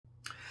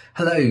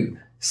Hello,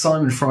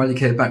 Simon Freilich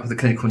here, back with the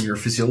Clinical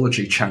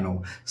Neurophysiology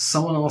channel.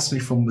 Someone asked me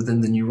from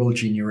within the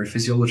neurology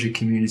neurophysiology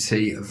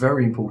community a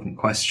very important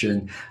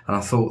question, and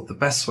I thought the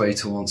best way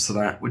to answer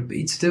that would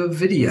be to do a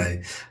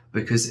video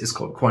because it's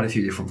got quite a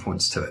few different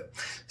points to it.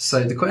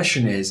 So the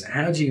question is,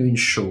 how do you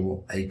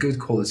ensure a good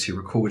quality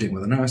recording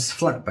with a nice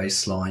flat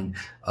baseline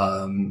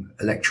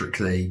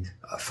electrically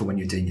for when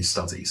you're doing your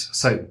studies?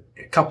 So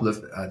a couple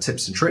of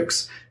tips and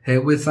tricks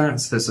here with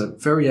that. There's a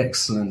very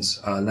excellent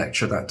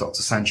lecture that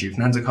Dr. Sanjeev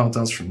Nandekar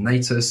does from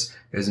Natus.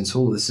 Goes into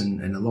all this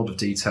in a lot of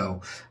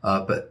detail,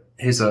 but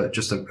here's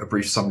just a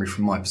brief summary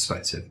from my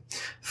perspective.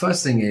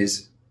 First thing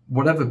is,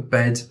 whatever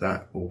bed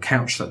or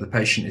couch that the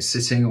patient is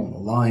sitting on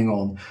or lying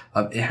on,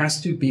 it has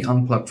to be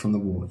unplugged from the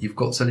wall. You've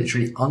got to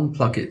literally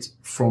unplug it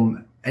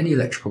from any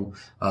electrical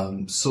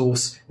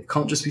source. It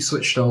can't just be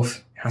switched off.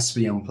 It has to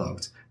be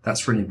unplugged.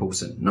 That's really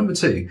important. Number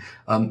two,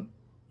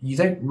 you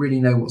don't really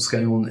know what's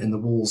going on in the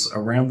walls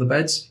around the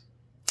beds.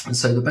 And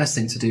so the best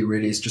thing to do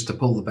really is just to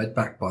pull the bed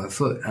back by a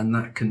foot, and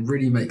that can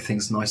really make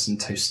things nice and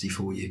toasty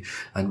for you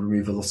and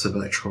remove a lot of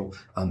electrical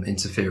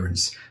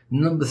interference.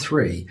 Number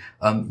three,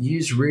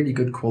 use really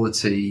good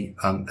quality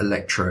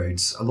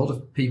electrodes. A lot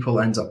of people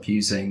end up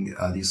using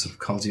these sort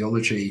of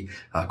cardiology,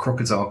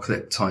 crocodile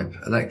clip type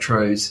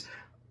electrodes.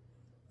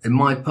 In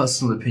my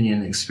personal opinion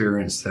and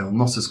experience, they are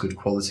not as good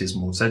quality as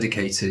more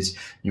dedicated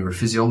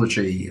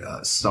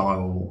neurophysiology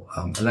style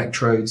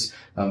electrodes.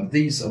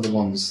 These are the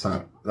ones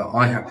that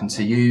I happen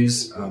to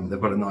use.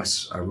 They've got a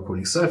nice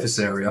recording surface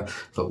area,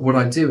 but what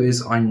I do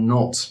is I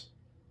knot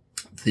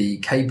the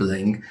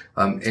cabling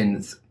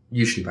in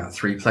usually about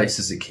 3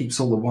 places. It keeps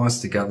all the wires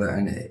together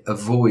and it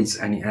avoids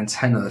any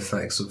antenna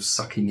effects of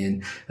sucking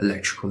in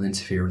electrical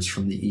interference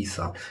from the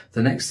ether.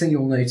 The next thing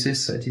you'll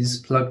notice, it is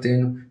plugged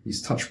in.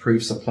 These touch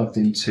proofs are plugged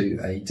into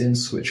a DIN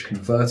switch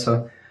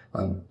converter,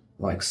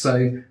 like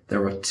so.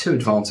 There are 2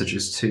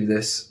 advantages to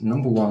this.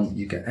 Number one,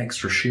 you get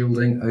extra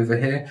shielding over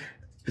here,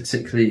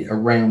 particularly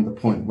around the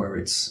point where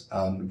it's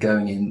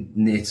going in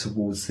near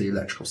towards the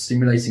electrical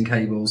stimulating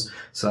cables.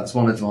 So that's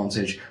one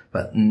advantage.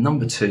 But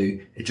number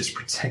two, it just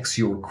protects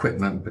your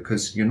equipment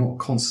because you're not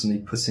constantly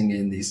putting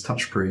in these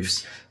touch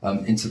proofs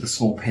into the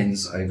small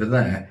pins over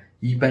there.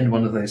 You bend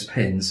one of those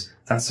pins,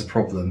 that's a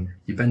problem.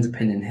 You bend a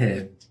pin in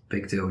here,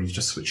 big deal, you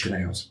just switch it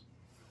out.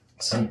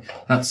 So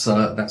that's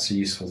a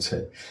useful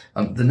tip.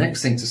 The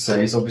next thing to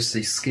say is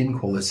obviously skin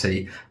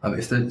quality.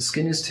 If the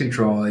skin is too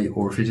dry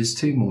or if it is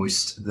too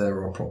moist,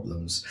 there are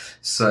problems.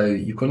 So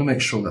you've got to make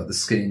sure that the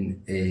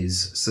skin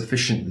is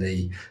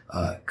sufficiently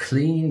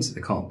cleaned.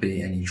 There can't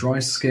be any dry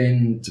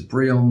skin,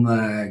 debris on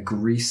there,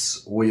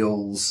 grease,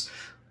 oils,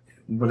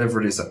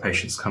 whatever it is that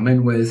patients come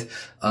in with.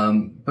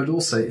 But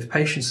also if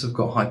patients have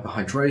got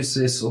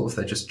hyperhidrosis or if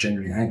they're just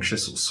generally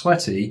anxious or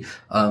sweaty,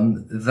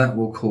 that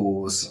will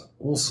cause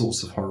all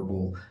sorts of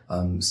horrible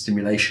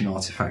stimulation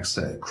artifacts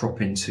that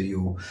crop into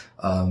your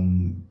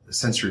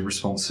sensory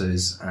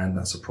responses, and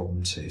that's a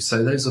problem too.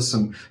 So those are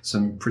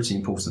some pretty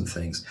important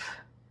things.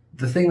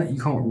 The thing that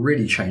you can't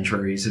really change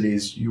very easily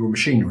is your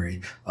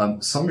machinery.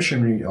 Some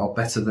machinery are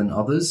better than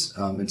others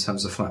in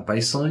terms of flat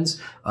baselines.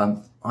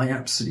 I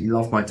absolutely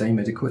love my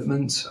Daymed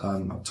equipment.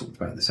 I've talked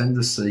about this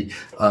endlessly,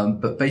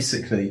 but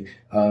basically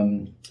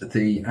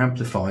the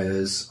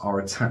amplifiers are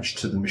attached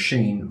to the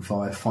machine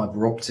via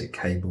fiber optic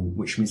cable,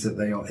 which means that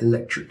they are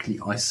electrically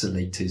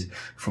isolated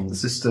from the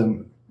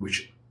system,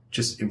 which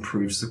just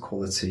improves the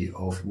quality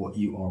of what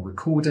you are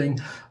recording.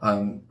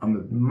 I'm a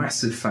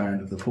massive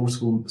fan of the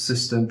portable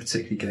system,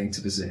 particularly getting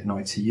to visit an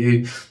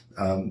ITU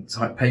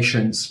type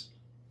patients.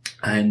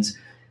 And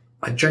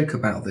I joke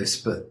about this,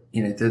 but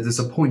you know, there's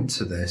a point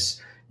to this.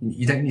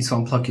 You don't need to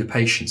unplug your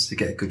patients to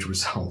get good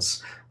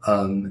results.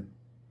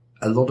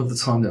 A lot of the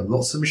time there are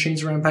lots of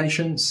machines around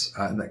patients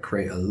that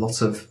create a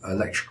lot of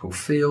electrical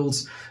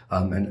fields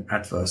and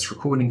adverse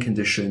recording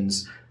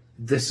conditions.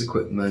 This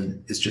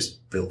equipment is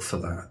just built for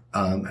that,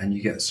 and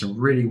you get some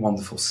really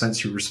wonderful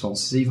sensory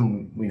responses.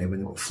 Even when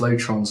they've got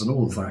floatrons and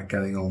all of that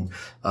going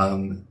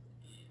on,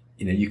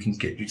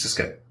 you just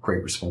get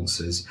great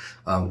responses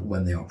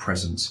when they are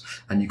present,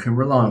 and you can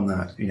rely on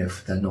that.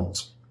 If they're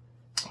not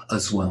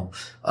as well.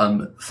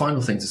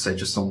 Final thing to say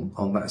just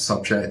on that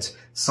subject: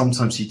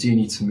 sometimes you do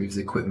need to move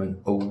the equipment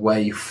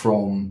away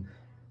from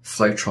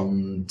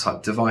Flowtron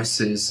type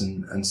devices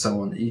and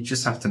so on. You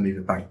just have to move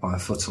it back by a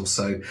foot or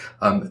so.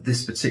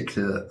 This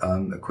particular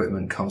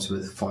equipment comes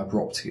with fiber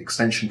optic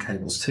extension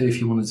cables too, if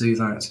you want to do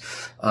that.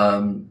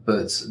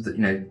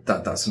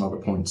 But that's another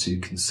point to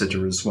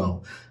consider as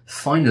well.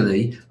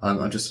 Finally,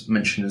 I just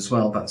mentioned as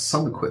well that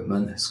some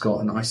equipment has got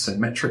an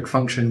isometric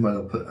function where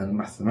they'll put a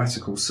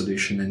mathematical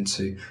solution in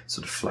to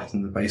sort of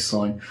flatten the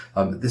baseline.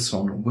 This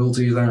one will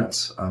do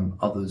that.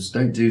 Others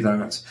don't do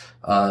that,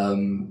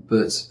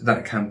 but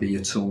that can be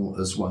a tool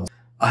as well.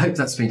 I hope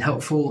that's been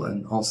helpful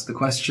and answered the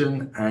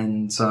question,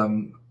 and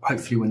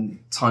hopefully when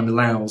time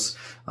allows,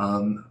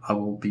 I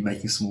will be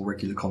making some more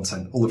regular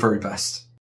content. All the very best.